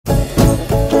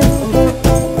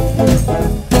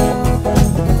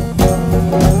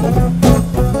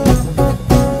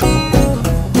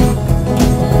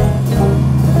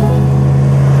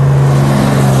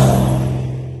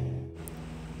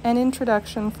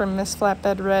introduction from Miss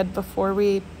Flatbed Red before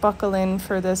we buckle in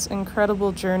for this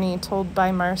incredible journey told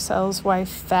by Marcel's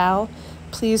wife, Val.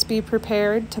 Please be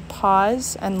prepared to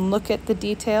pause and look at the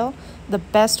detail. The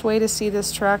best way to see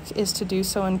this truck is to do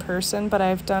so in person, but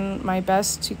I've done my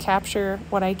best to capture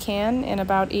what I can in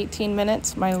about 18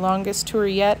 minutes, my longest tour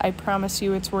yet. I promise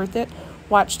you it's worth it.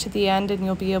 Watch to the end and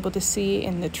you'll be able to see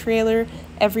in the trailer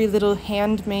every little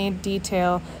handmade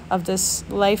detail of this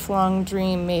lifelong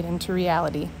dream made into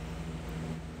reality.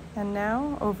 And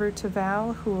now over to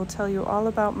Val, who will tell you all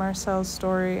about Marcel's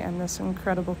story and this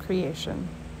incredible creation.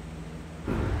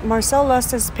 Marcel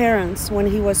lost his parents when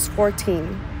he was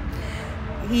 14.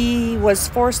 He was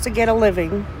forced to get a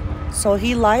living, so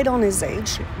he lied on his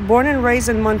age. Born and raised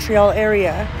in Montreal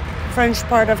area, French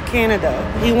part of Canada.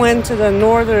 He went to the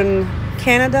northern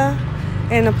Canada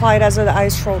and applied as an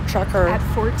ice road trucker. At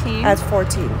 14? At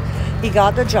 14. He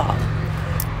got the job.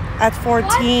 At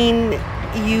 14,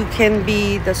 you can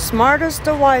be the smartest,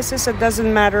 the wisest, it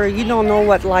doesn't matter. You don't know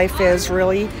what life is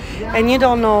really, and you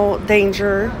don't know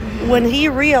danger. When he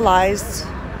realized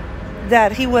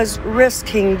that he was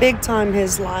risking big time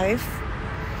his life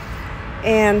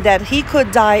and that he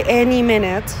could die any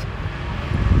minute,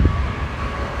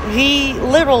 he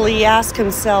literally asked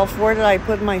himself, where did I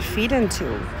put my feet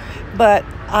into? But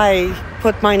I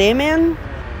put my name in,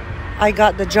 I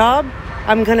got the job,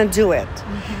 I'm gonna do it.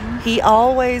 He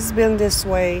always been this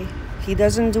way. He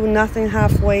doesn't do nothing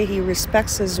halfway. He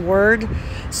respects his word.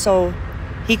 So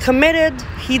he committed,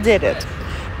 he did it.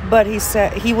 But he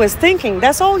said, he was thinking,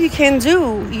 that's all you can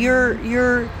do.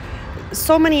 You're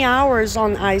so many hours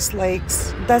on ice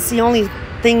lakes. That's the only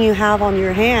thing you have on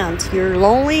your hand. You're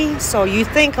lonely, so you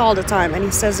think all the time. And he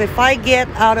says, if I get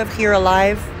out of here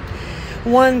alive,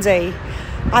 one day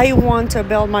I want to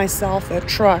build myself a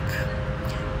truck.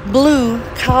 Blue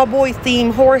cowboy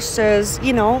theme horses,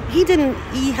 you know,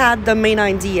 he had the main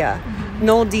idea.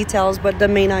 No details, but the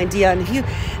main idea. And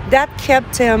that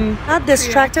kept him not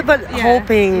distracted, but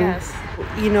hoping, yes.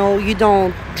 You know, you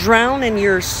don't drown in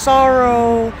your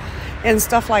sorrow and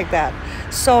stuff like that.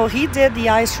 So he did the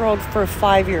ice road for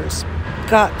 5 years.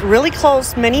 Got really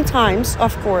close many times,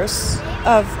 of course,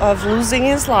 of losing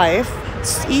his life.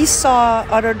 He saw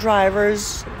other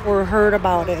drivers or heard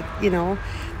about it, you know,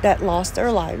 that lost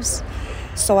their lives.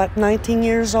 So at 19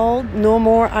 years old, no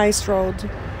more ice road.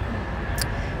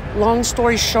 Long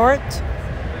story short,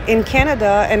 in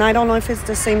Canada, and I don't know if it's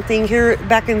the same thing here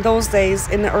back in those days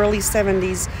in the early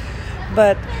 70s,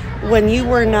 but when you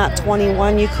were not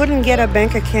 21, you couldn't get a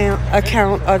bank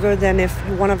account other than if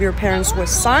one of your parents was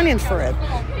signing for it.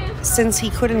 Since he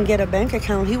couldn't get a bank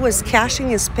account, he was cashing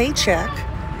his paycheck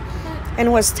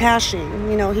and was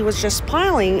tashing. You know, he was just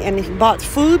piling, and he bought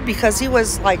food because he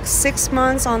was like 6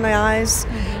 months on the ice,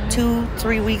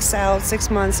 2-3 weeks out, 6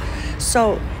 months.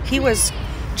 So he was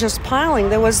just piling.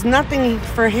 There was nothing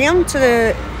for him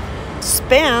to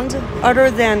spend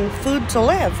other than food to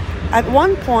live. At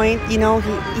one point, you know,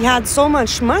 he had so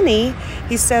much money,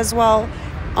 he says, well,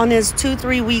 on his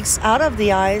 2-3 weeks out of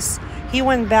the ice, he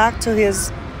went back to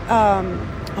his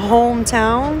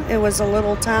hometown. It was a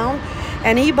little town,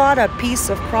 and he bought a piece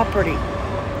of property.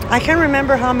 I can't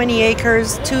remember how many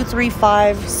acres, 2, 3,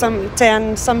 5,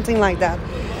 10, something like that.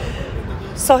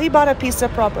 So he bought a piece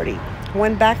of property,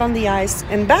 went back on the ice,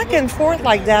 and back and forth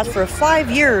like that for 5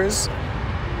 years.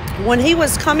 When he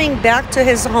was coming back to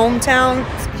his hometown,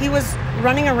 he was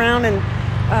running around and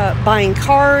buying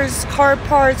cars, car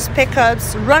parts,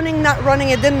 pickups, running, not running,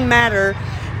 it didn't matter.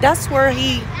 That's where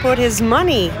he put his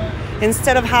money.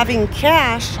 Instead of having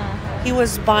cash, he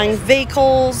was buying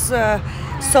vehicles.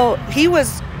 So he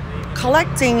was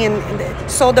collecting, and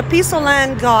so the piece of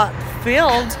land got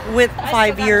filled with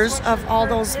 5 years of all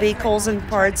those vehicles and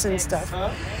parts and stuff.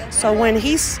 So when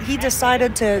he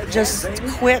decided to just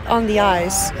quit on the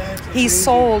ice, he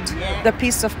sold the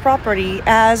piece of property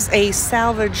as a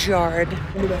salvage yard.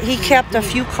 He kept a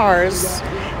few cars,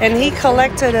 and he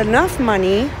collected enough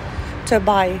money to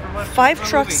buy 5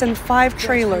 trucks and 5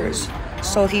 trailers.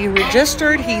 So he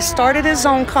registered, he started his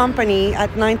own company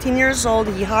at 19 years old.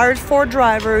 He hired 4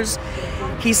 drivers.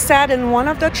 He sat in one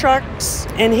of the trucks,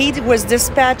 and he was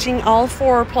dispatching all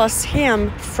 4 plus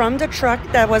him from the truck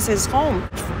that was his home.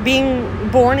 Being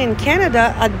born in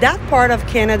Canada, at that part of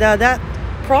Canada, that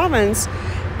province,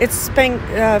 it's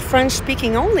French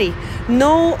speaking only.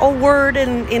 No a word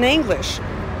in English.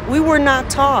 We were not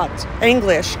taught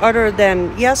English other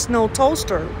than yes, no,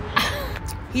 toaster.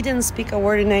 He didn't speak a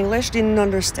word in English, didn't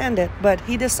understand it, but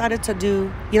he decided to do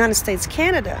United States,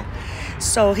 Canada.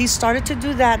 So he started to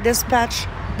do that, dispatch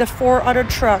the 4 other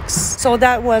trucks. So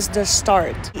that was the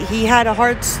start. He had a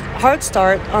hard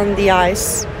start on the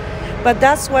ice, But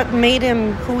that's what made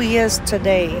him who he is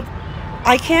today.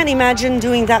 I can't imagine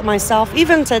doing that myself.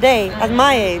 Even today, at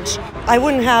my age, I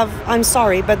wouldn't have, I'm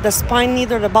sorry, but the spine,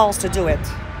 neither the balls to do it.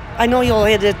 I know you'll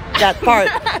hit it, that part.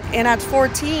 And at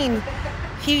 14,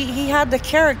 he had the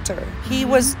character.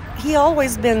 He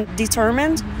always been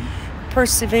determined,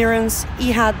 perseverance.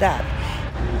 He had that.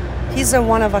 He's a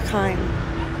one of a kind.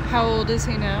 How old is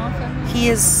he now? He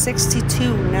is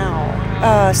 62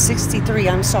 now. 63,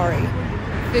 I'm sorry.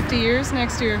 50 years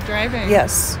next year of driving.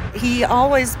 Yes. He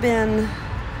always been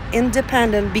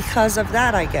independent because of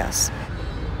that, I guess.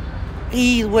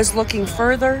 He was looking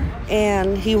further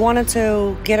and he wanted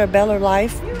to get a better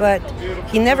life, but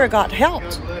he never got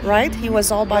helped, right? He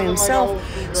was all by himself.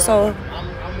 So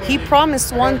he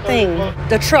promised one thing,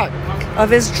 the truck of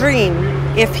his dream,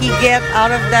 if he get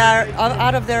out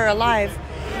of there alive.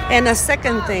 And a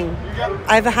second thing,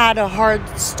 I've had a hard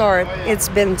start. It's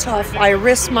been tough. I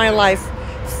risked my life,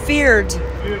 feared,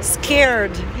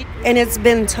 scared, and it's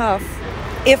been tough.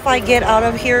 If I get out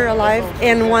of here alive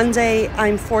and one day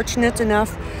I'm fortunate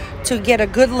enough to get a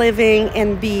good living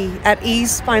and be at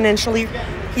ease financially,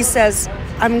 he says,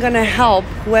 I'm going to help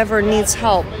whoever needs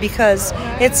help because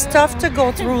it's tough to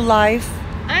go through life.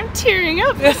 I'm tearing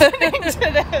up listening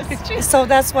to this. So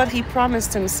that's what he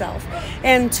promised himself.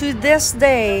 And to this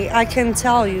day, I can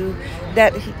tell you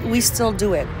that we still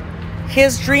do it.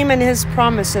 His dream and his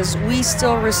promises, we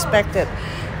still respect it.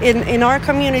 In our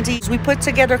communities, we put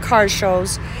together car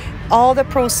shows. All the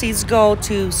proceeds go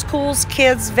to schools,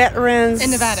 kids, veterans.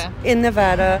 In Nevada. In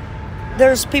Nevada.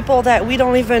 There's people that we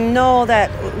don't even know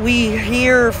that we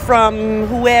hear from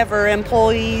whoever,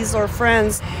 employees or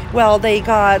friends. Well, they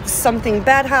got something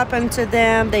bad happen to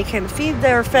them. They can feed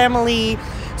their family.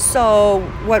 So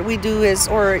what we do is,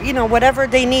 or, whatever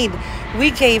they need. We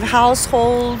gave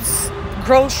households,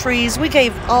 groceries. We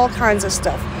gave all kinds of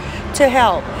stuff to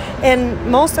help. And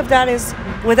most of that is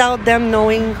without them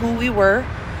knowing who we were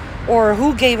or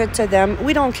who gave it to them.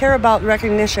 We don't care about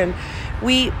recognition.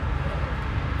 We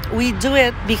do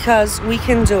it because we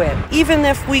can do it. Even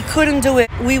if we couldn't do it,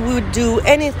 we would do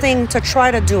anything to try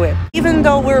to do it. Even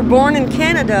though we're born in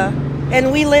Canada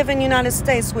and we live in the United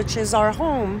States, which is our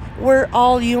home, we're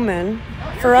all human.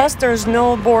 For us, there's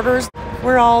no borders.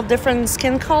 We're all different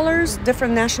skin colors,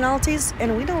 different nationalities,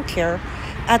 and we don't care.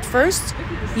 At first,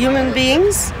 human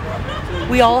beings,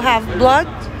 we all have blood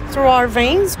through our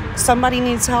veins. Somebody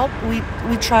needs help,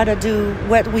 we try to do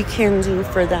what we can do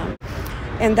for them.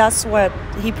 And that's what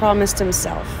he promised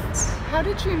himself. How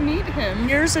did you meet him?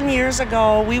 Years and years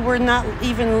ago, we were not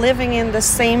even living in the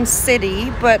same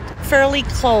city, but fairly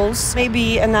close,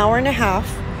 maybe an hour and a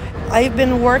half. I've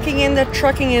been working in the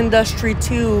trucking industry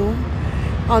too,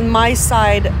 on my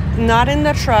side, not in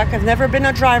the truck. I've never been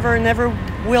a driver, never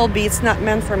will be. It's not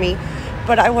meant for me.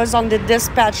 But I was on the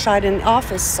dispatch side and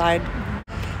office side.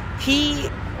 He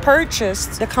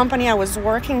purchased the company I was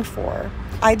working for.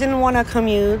 I didn't want to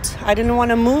commute. I didn't want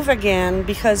to move again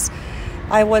because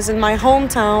I was in my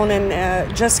hometown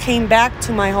and just came back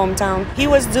to my hometown. He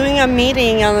was doing a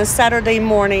meeting on a Saturday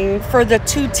morning for the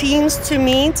two teams to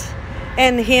meet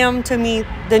and him to meet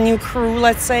the new crew,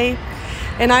 let's say.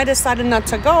 And I decided not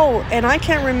to go. And I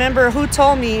can't remember who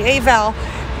told me, hey, Val,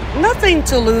 nothing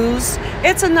to lose.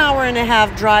 It's an hour and a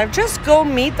half drive. Just go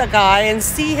meet the guy and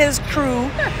see his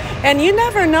crew. And you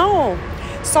never know.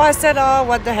 So I said, oh,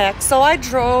 what the heck. So I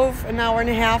drove an hour and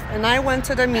a half and I went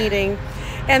to the meeting.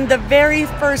 And the very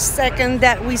first second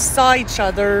that we saw each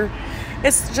other,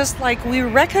 it's just like we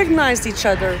recognized each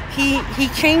other. He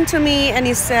came to me and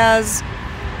he says,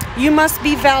 you must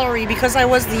be Valerie, because I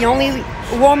was the only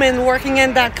woman working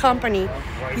in that company.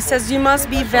 He says, you must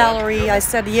be Valerie. I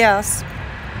said, yes.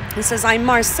 He says, I'm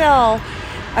Marcel.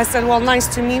 I said, well, nice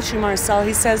to meet you, Marcel.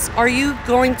 He says, are you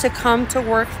going to come to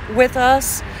work with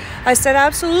us? I said,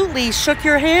 absolutely. Shook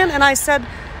your hand and I said,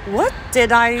 what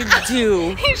did I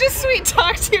do? He just sweet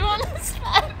talked you on the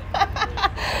spot.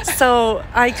 So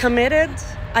I committed.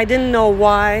 I didn't know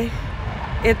why.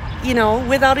 It,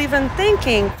 without even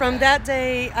thinking. From that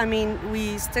day,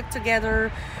 we stick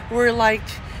together. We're like,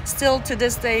 still to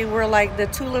this day, we're like the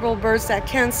two little birds that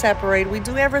can't separate. We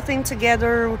do everything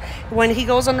together. When he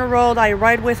goes on the road, I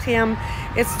ride with him.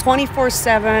 It's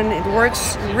 24/7. It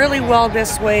works really well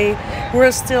this way.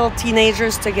 We're still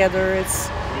teenagers together.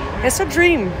 It's a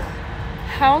dream.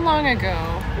 How long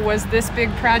ago was this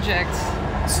big project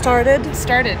Started,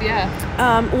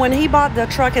 yeah. When he bought the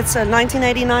truck, it's a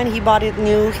 1989, he bought it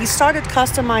new. He started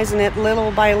customizing it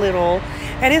little by little,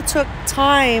 and it took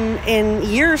time and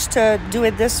years to do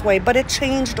it this way, but it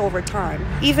changed over time.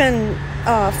 Even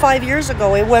 5 years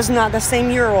ago, it was not the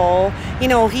same Euro.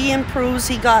 He improves,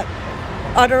 he got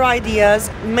other ideas,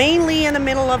 mainly in the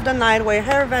middle of the night where,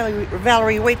 hey,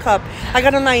 Valerie, wake up. I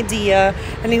got an idea,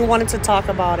 and he wanted to talk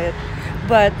about it.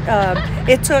 But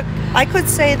it took, I could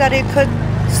say that it could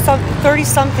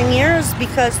 30-something years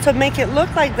because to make it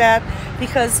look like that,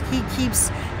 because he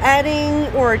keeps adding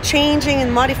or changing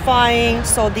and modifying,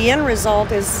 so the end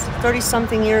result is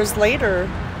 30-something years later.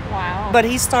 Wow. But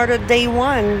he started day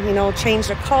one, change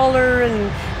the color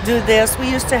and do this. We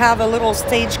used to have a little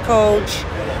stagecoach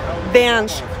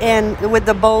bench and with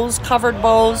the bows, covered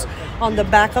bows on the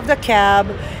back of the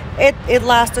cab. It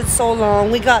lasted so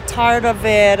long. We got tired of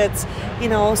it.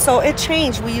 So it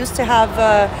changed. We used to have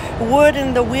wood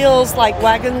in the wheels, like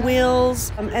wagon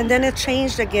wheels, and then it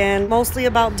changed again, mostly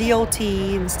about DOT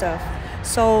and stuff.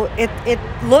 So it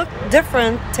looked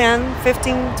different 10,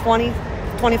 15, 20,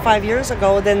 25 years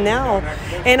ago than now.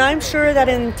 And I'm sure that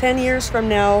in 10 years from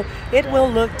now, it will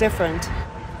look different. So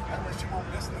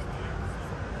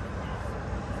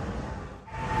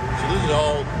this is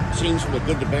all scenes from the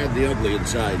good, the bad, the ugly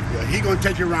inside. Yeah, he gonna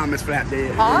take you around, Miss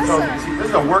Flatbed. Awesome. So you see, this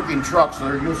is a working truck,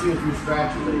 so you'll see it through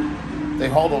scratches. They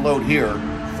haul the load here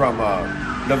from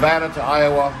Nevada to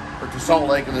Iowa or to Salt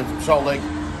Lake, and then from Salt Lake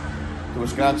to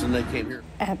Wisconsin. They came here.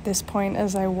 At this point,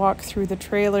 as I walk through the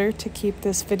trailer to keep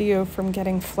this video from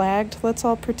getting flagged, let's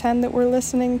all pretend that we're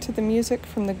listening to the music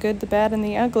from the good, the bad, and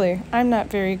the ugly. I'm not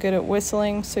very good at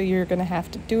whistling, so you're going to have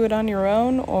to do it on your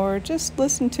own or just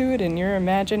listen to it in your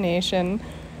imagination.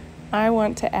 I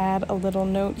want to add a little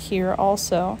note here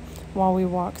also while we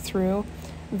walk through.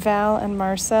 Val and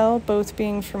Marcel, both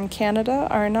being from Canada,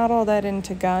 are not all that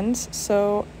into guns,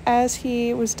 so as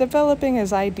he was developing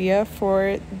his idea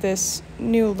for this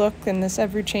new look and this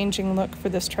ever-changing look for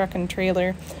this truck and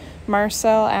trailer,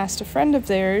 Marcel asked a friend of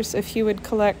theirs if he would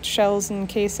collect shells and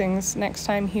casings next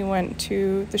time he went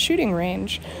to the shooting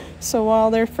range. So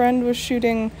while their friend was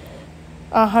shooting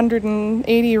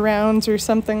 180 rounds or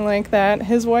something like that,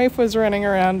 his wife was running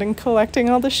around and collecting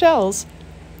all the shells.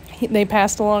 They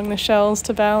passed along the shells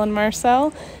to Val and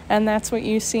Marcel, and that's what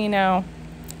you see now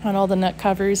on all the nut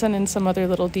covers and in some other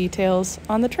little details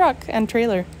on the truck and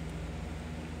trailer.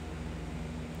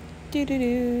 That's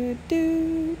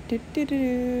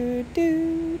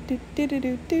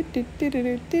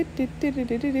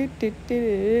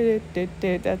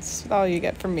all you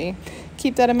get from me.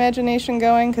 Keep that imagination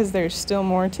going, because there's still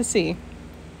more to see.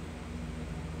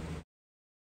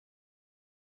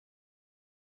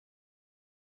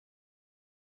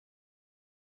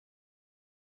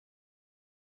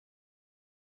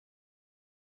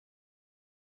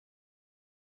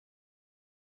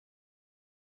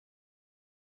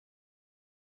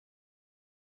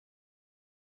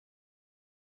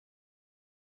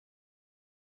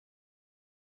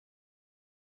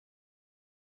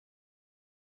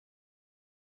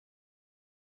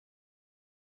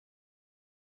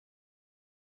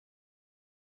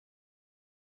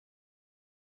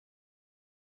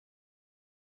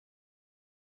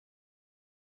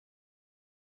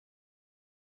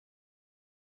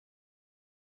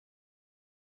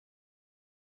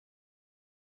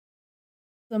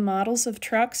 The models of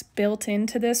trucks built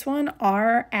into this one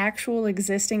are actual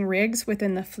existing rigs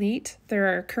within the fleet.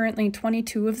 There are currently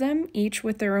 22 of them, each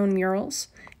with their own murals.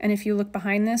 And if you look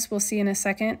behind this, we'll see in a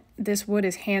second, this wood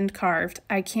is hand carved.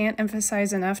 I can't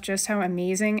emphasize enough just how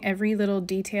amazing every little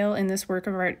detail in this work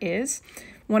of art is.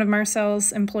 One of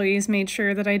Marcel's employees made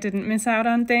sure that I didn't miss out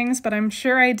on things, but I'm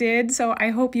sure I did, so I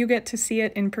hope you get to see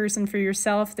it in person for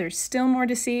yourself. There's still more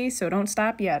to see, so don't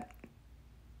stop yet.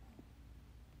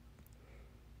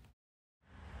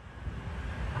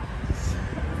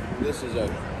 This is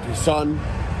his son,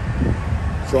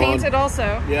 Sean. Painted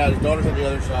also. Yeah, his daughter's on the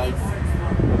other side.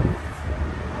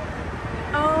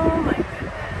 Oh my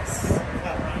goodness.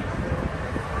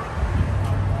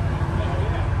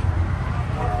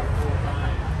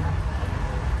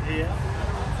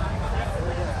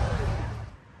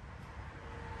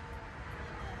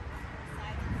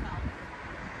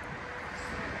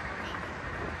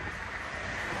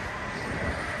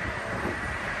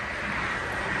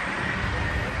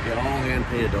 Yeah, all hand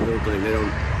painted, the whole thing. They don't.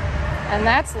 And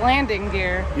that's landing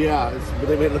gear. Yeah, but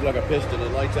they made it look like a piston.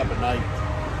 It lights up at night.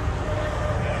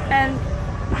 And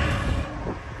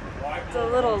the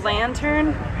little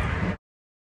lantern.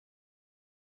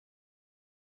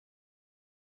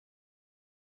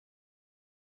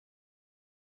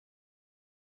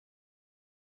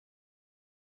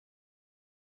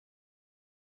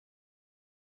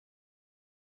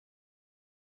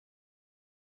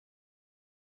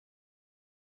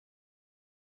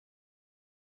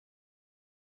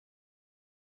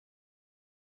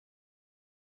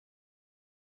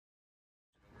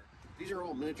 These these are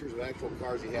all miniatures of actual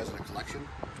cars he has in a collection.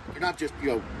 They're not just, you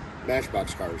know,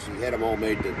 Matchbox cars. He had them all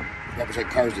made to represent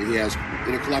cars that he has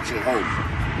in a collection at home.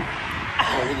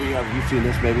 Oh, what do you have? You've seen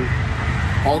this, maybe?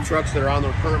 All trucks that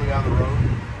are currently on the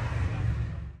road.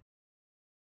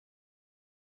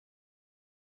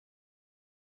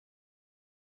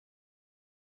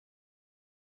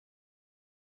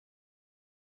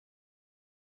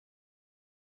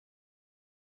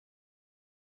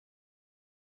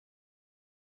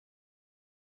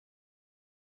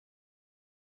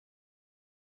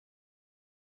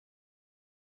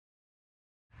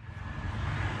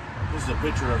 This is a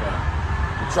picture of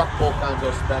a truck pull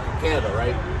contest back in Canada,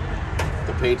 right?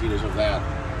 The painting is of that.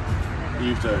 He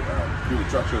used to do the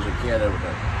truck shows in Canada with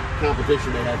a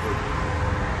competition they had for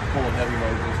pulling heavy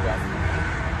loads and stuff.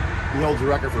 He holds the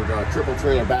record for triple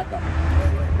trailer backup.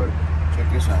 But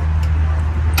check this out.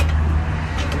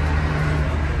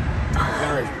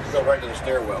 Generation go right to the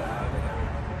stairwell.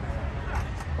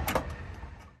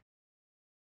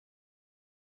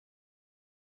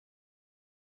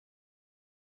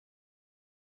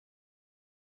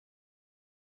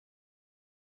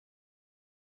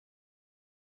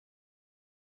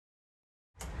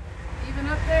 Even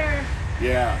up there.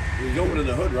 Yeah, he's opening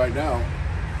the hood right now.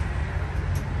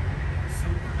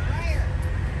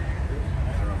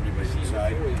 I don't know if anybody's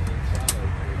inside.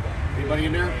 Anybody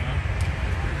in there?